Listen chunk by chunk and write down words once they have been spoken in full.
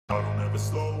I don't ever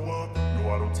slow up,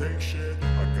 no I don't take shit.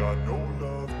 I got no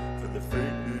love for the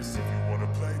fakeness. If you wanna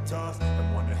play tough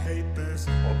and wanna hate this,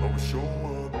 I'll always show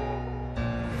up.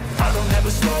 I don't ever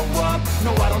slow up,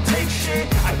 no I don't take shit.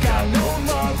 I got no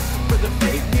love for the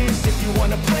fakeness. If you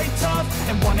wanna play tough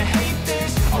and wanna hate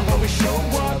this, I'll always show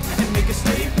up and make a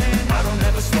statement. I don't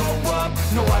ever slow up,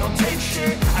 no I don't take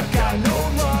shit. I got no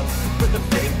love for the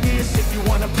fakeness. If you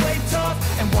wanna play tough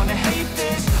and wanna hate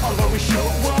this, I'll always show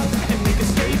up and make a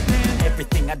statement.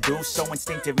 Everything I do so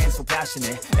instinctive and so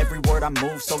passionate. Every word I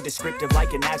move so descriptive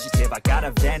like an adjective. I got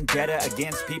a vendetta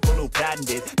against people who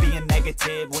patented being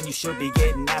negative when you should be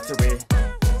getting after it.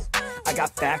 I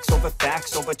got facts over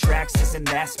tracks, this and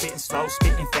that. Spitting slow,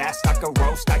 spitting fast, I could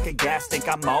roast, I could gas. Think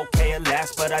I'm okay at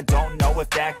last, but I don't know if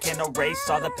that can erase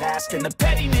all the past. And the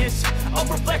pettiness, a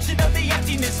reflection of the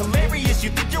emptiness. Hilarious,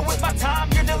 you think you're with my time,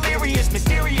 you're delirious.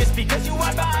 Mysterious, because you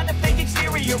hide behind a fake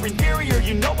exterior. Inferior,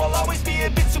 you know I'll always be a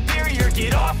bit superior.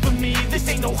 Get off of me, this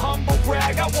ain't no humble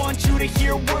brag. I want you to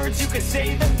hear words, you can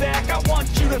say them back. I want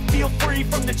you to feel free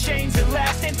from the chains at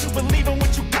last, and to believe in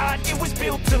what you got, it was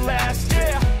built to last,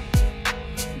 yeah.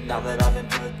 Now that I've been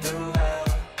put through hell,